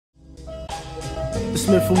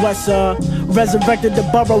Smith and Wesser, resurrected the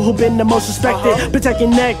borough who been the most respected. Protect your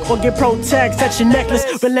neck or get protects, that's your necklace.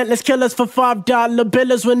 Relentless killers for $5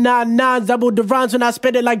 billers with 9 double the rhymes when I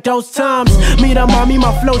spit it like those times. Me the mommy,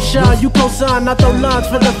 my flow shine, you co-sign, I throw lines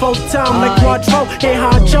for the fourth time. Like Quattro, hey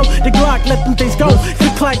honcho, the Glock, let them things go.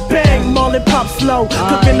 Click, clack, bang, Marlin pop slow.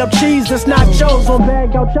 Cooking up cheese, that's nachos on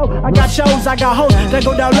bag out show. I got shows, I got hoes that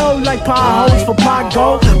go down low like pie hoes for pot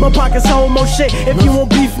gold. My pockets hold more shit, if you want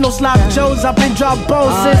beef, no slop joes. I've been drop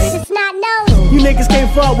bones since It's not no. you niggas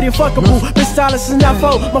can't fuck with your fuckable. Bitch, silence is not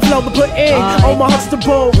full. My flow been put in on my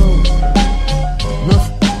Huxtable.